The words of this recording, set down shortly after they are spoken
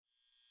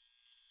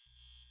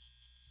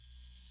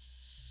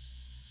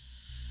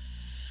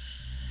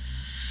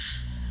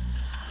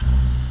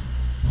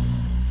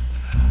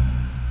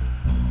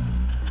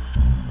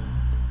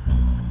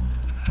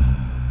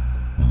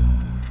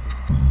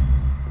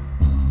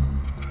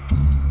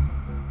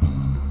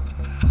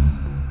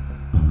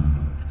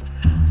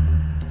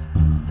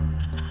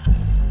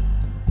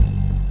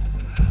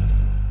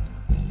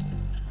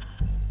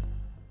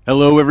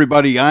Hello,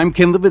 everybody. I'm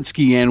Ken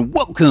Levitsky, and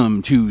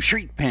welcome to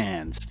Street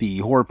Pants, the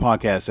horror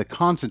podcast that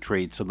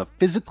concentrates on the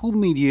physical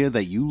media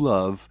that you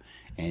love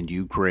and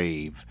you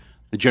crave.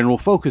 The general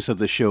focus of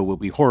the show will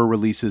be horror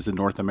releases in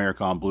North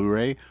America on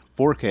Blu-ray,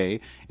 4K,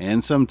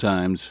 and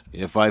sometimes,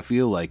 if I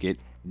feel like it,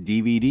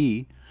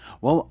 DVD,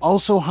 while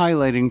also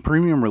highlighting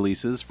premium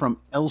releases from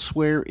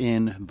elsewhere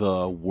in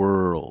the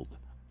world.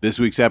 This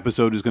week's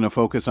episode is going to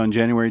focus on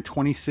January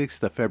 26th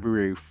to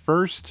February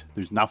 1st.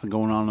 There's nothing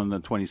going on the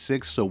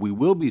 26th, so we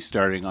will be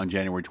starting on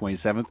January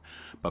 27th.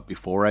 But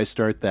before I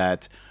start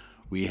that,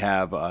 we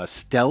have a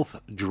Stealth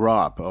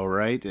Drop, all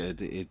right?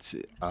 It's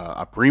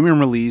a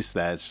premium release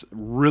that's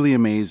really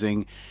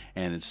amazing,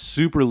 and it's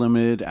super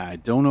limited. I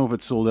don't know if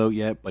it's sold out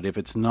yet, but if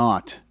it's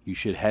not, you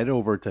should head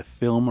over to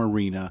Film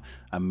Arena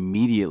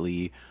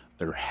immediately.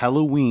 Their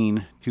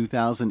Halloween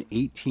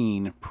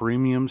 2018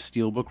 premium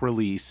steelbook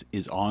release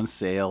is on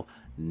sale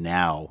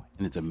now,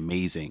 and it's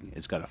amazing.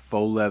 It's got a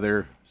faux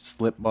leather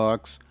slip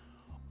box,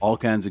 all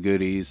kinds of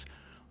goodies.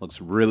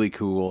 Looks really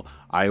cool.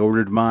 I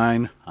ordered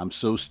mine. I'm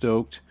so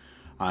stoked.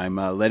 I'm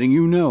letting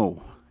you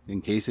know,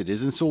 in case it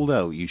isn't sold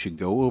out, you should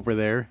go over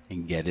there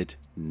and get it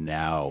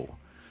now.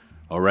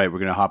 All right, we're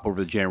going to hop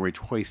over to January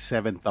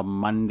 27th, the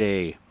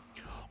Monday.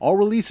 All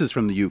releases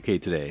from the UK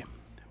today.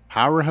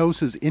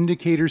 Powerhouse's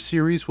Indicator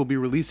series will be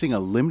releasing a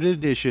limited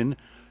edition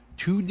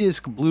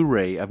 2-disc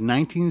Blu-ray of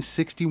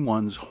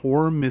 1961's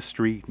horror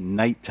mystery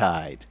Night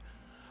Tide.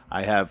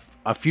 I have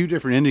a few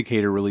different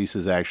Indicator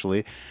releases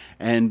actually,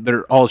 and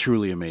they're all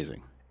truly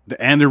amazing.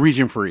 And they're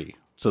region free,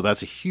 so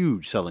that's a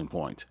huge selling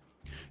point.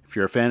 If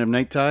you're a fan of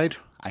Night Tide,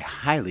 I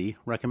highly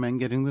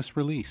recommend getting this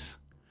release.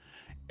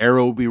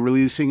 Arrow will be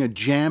releasing a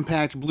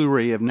jam-packed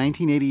Blu-ray of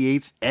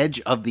 1988's Edge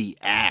of the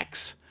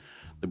Axe.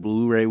 The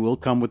Blu-ray will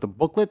come with a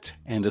booklet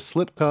and a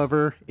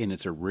slipcover in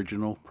its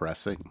original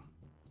pressing.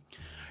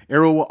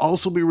 Arrow will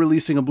also be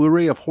releasing a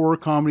Blu-ray of horror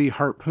comedy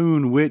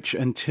Harpoon, which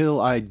until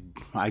I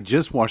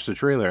just watched the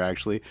trailer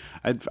actually,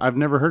 I've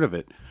never heard of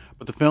it.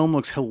 But the film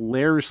looks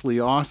hilariously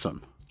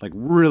awesome, like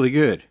really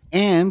good.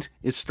 And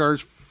it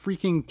stars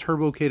freaking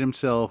Turbo Kid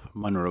himself,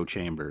 Monroe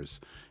Chambers.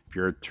 If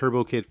you're a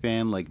Turbo Kid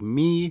fan like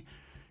me,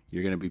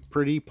 you're going to be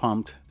pretty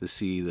pumped to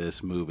see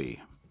this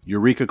movie.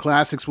 Eureka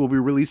Classics will be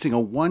releasing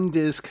a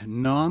 1-disc,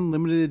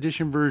 non-limited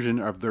edition version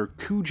of their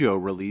Cujo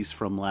release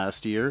from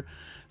last year.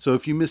 So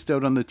if you missed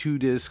out on the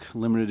 2-disc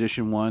limited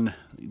edition one,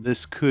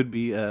 this could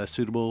be a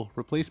suitable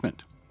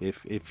replacement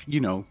if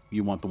you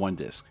want the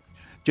 1-disc.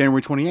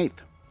 January 28th,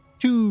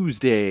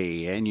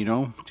 Tuesday.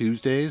 And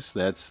Tuesdays,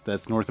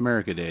 that's North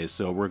America days.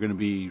 So we're going to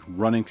be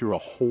running through a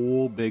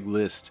whole big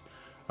list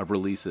of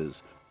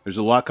releases. There's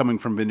a lot coming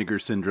from Vinegar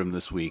Syndrome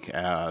this week,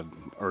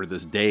 or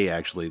this day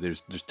actually.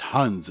 There's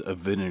tons of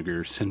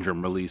Vinegar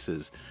Syndrome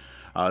releases.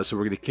 So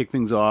we're going to kick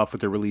things off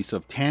with the release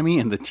of Tammy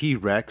and the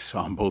T-Rex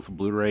on both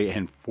Blu-ray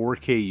and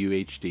 4K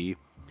UHD.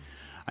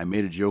 I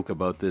made a joke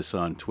about this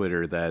on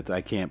Twitter that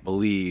I can't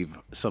believe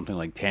something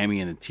like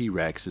Tammy and the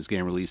T-Rex is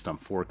getting released on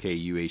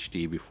 4K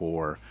UHD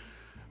before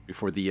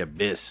The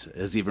Abyss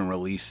is even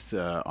released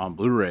on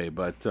Blu-ray.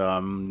 But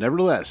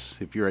nevertheless,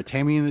 if you're a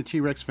Tammy and the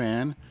T-Rex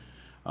fan,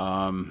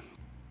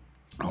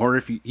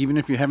 or even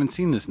if you haven't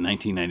seen this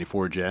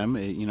 1994 gem,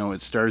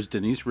 it stars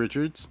Denise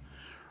Richards.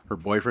 Her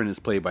boyfriend is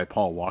played by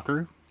Paul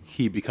Walker.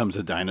 He becomes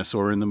a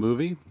dinosaur in the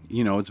movie.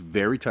 It's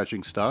very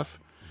touching stuff.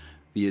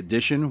 The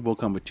edition will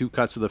come with 2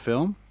 cuts of the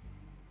film.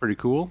 Pretty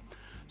cool.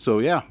 So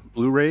yeah,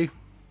 Blu-ray,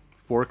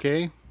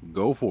 4K,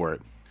 go for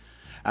it.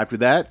 After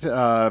that,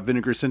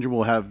 Vinegar Syndrome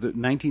will have the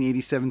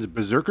 1987's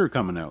Berserker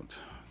coming out.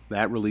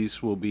 That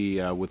release will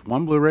be with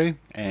 1 Blu-ray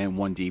and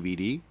 1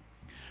 DVD.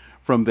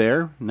 From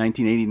there,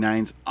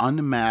 1989's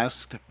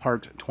Unmasked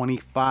Part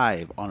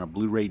 25 on a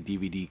Blu-ray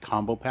DVD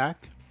combo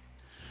pack.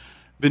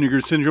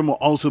 Vinegar Syndrome will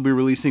also be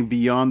releasing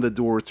Beyond the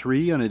Door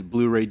 3 on a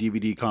Blu-ray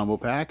DVD combo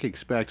pack.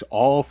 Expect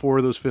all 4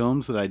 of those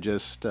films that I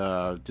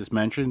just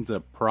mentioned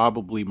to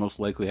probably most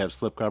likely have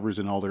slipcovers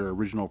in all their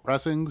original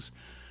pressings,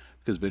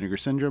 because Vinegar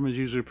Syndrome is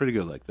usually pretty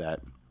good like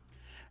that.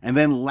 And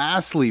then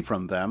lastly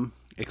from them,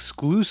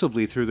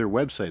 exclusively through their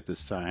website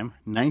this time,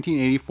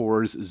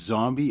 1984's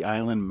Zombie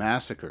Island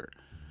Massacre.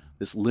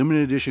 This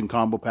limited edition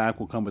combo pack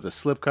will come with a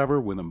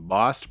slipcover with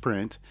embossed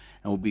print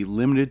and will be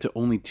limited to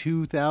only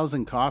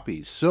 2,000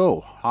 copies.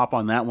 So hop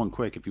on that one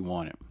quick if you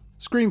want it.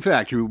 Scream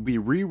Factory will be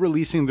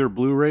re-releasing their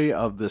Blu-ray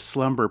of the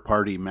Slumber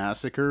Party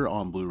Massacre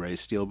on Blu-ray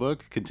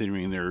Steelbook,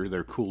 continuing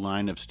their cool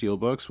line of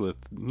Steelbooks with,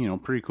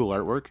 pretty cool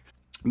artwork.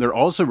 They're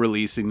also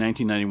releasing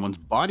 1991's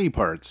Body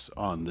Parts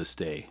on this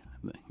day.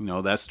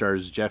 That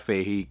stars Jeff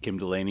Fahey, Kim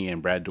Delaney,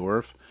 and Brad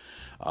Dourif.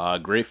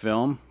 Great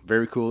film.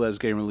 Very cool that it's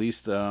getting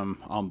released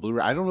on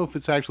Blu-ray. I don't know if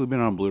it's actually been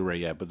on Blu-ray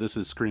yet, but this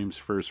is Scream's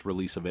first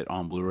release of it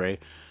on Blu-ray.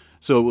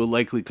 So it will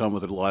likely come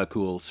with a lot of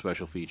cool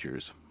special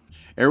features.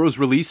 Arrow's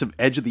release of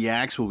Edge of the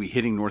Axe will be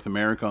hitting North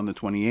America on the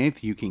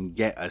 28th. You can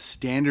get a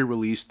standard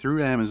release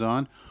through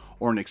Amazon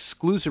or an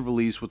exclusive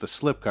release with a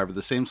slipcover,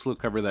 the same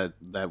slipcover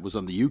that was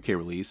on the UK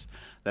release.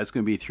 That's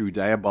going to be through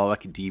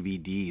Diabolic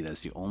DVD.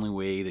 That's the only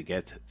way to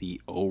get the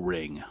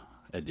O-Ring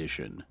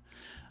edition.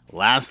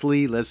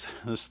 Lastly, let's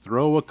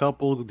throw a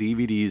couple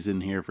DVDs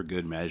in here for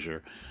good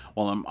measure.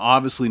 While I'm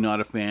obviously not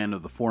a fan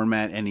of the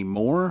format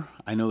anymore,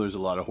 I know there's a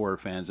lot of horror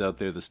fans out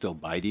there that still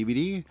buy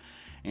DVD.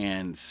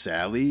 And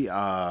sadly,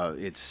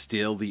 it's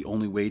still the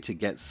only way to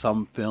get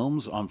some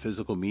films on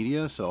physical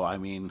media. So, I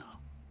mean,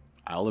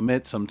 I'll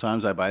admit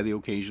sometimes I buy the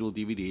occasional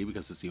DVD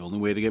because it's the only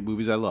way to get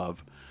movies I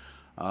love.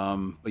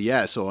 But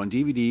yeah, so on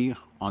DVD,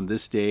 on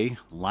this day,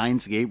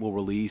 Lionsgate will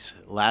release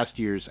last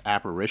year's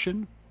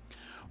Apparition.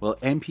 Well,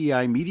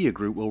 MPI Media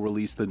Group will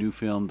release the new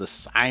film The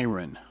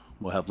Siren.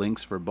 We'll have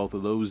links for both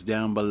of those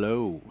down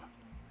below.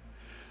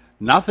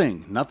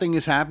 Nothing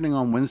is happening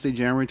on Wednesday,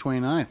 January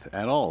 29th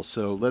at all.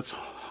 So let's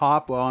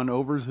hop on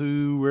over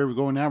to where we're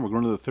going now. We're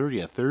going to the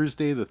 30th.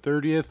 Thursday, the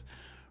 30th.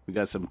 We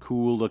got some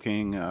cool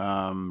looking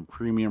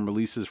premium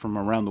releases from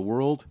around the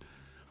world.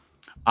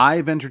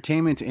 IVE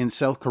Entertainment in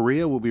South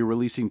Korea will be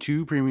releasing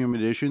 2 premium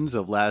editions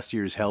of last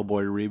year's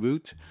Hellboy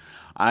reboot.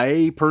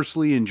 I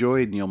personally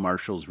enjoyed Neil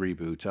Marshall's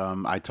reboot.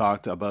 I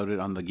talked about it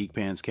on the Geek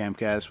Pants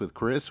Camcast with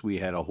Chris. We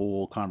had a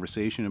whole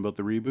conversation about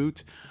the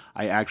reboot.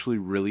 I actually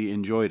really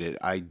enjoyed it.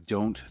 I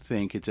don't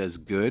think it's as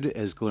good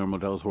as Guillermo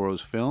del Toro's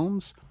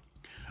films,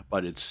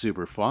 but it's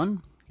super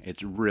fun.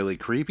 It's really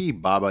creepy.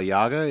 Baba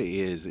Yaga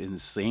is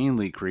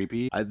insanely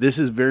creepy. This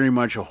is very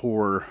much a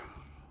horror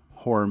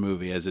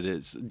movie as it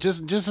is,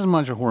 just as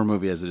much a horror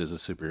movie as it is a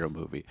superhero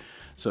movie.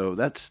 So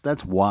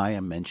that's why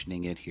I'm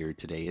mentioning it here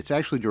today. It's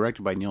actually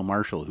directed by Neil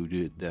Marshall, who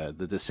did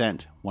The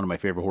Descent, one of my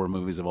favorite horror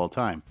movies of all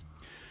time.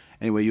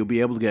 Anyway, you'll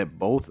be able to get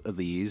both of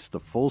these, the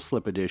full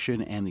slip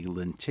edition and the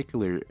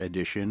lenticular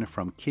edition,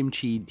 from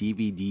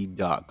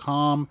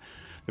kimchidvd.com.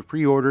 The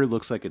pre-order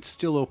looks like it's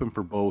still open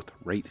for both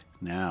right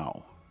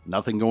now.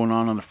 Nothing going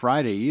on the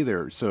Friday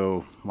either.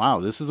 So, wow,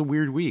 this is a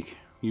weird week.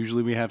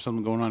 Usually we have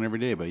something going on every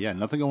day, but yeah,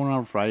 nothing going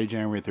on Friday,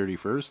 January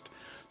 31st.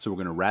 So we're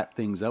going to wrap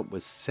things up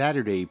with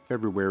Saturday,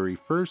 February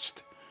 1st.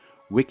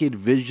 Wicked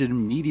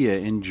Vision Media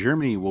in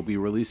Germany will be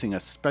releasing a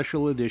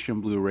special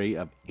edition Blu-ray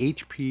of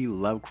H.P.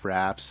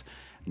 Lovecraft's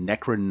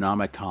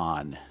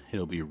Necronomicon.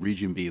 It'll be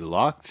Region B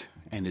locked,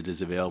 and it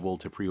is available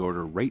to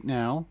pre-order right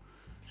now.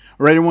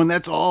 All right, everyone,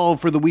 that's all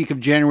for the week of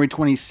January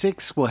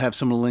 26th. We'll have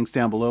some of the links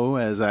down below,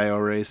 as I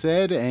already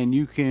said, and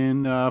you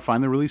can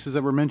find the releases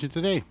that were mentioned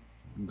today.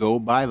 Go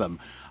buy them.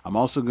 I'm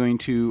also going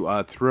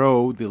to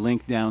throw the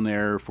link down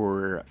there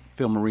for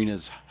Film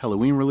Arena's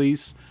Halloween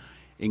release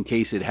in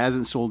case it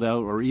hasn't sold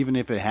out, or even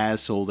if it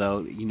has sold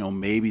out,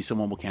 maybe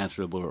someone will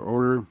cancel their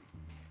order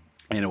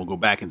and it will go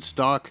back in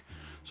stock.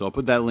 So I'll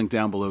put that link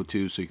down below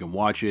too so you can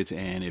watch it,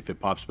 and if it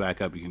pops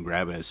back up, you can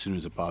grab it as soon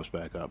as it pops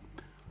back up.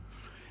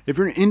 If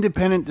you're an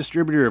independent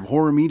distributor of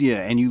horror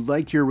media and you'd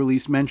like your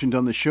release mentioned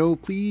on the show,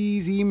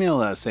 please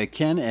email us at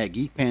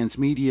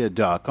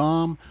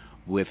ken@geekpantsmedia.com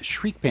with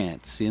Shriek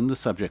Pants in the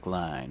subject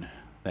line.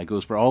 That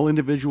goes for all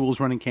individuals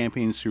running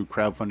campaigns through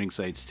crowdfunding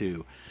sites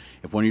too.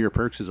 If one of your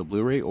perks is a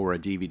Blu-ray or a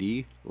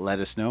DVD, let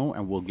us know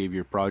and we'll give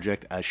your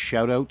project a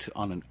shout out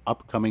on an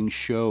upcoming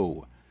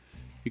show.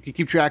 You can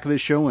keep track of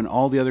this show and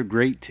all the other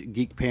great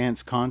Geek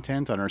Pants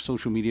content on our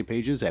social media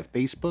pages at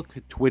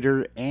Facebook,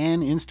 Twitter,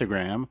 and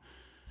Instagram.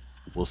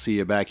 We'll see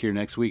you back here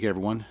next week,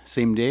 everyone.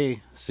 Same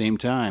day, same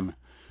time.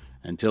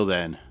 Until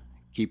then,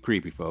 keep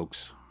creepy,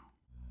 folks.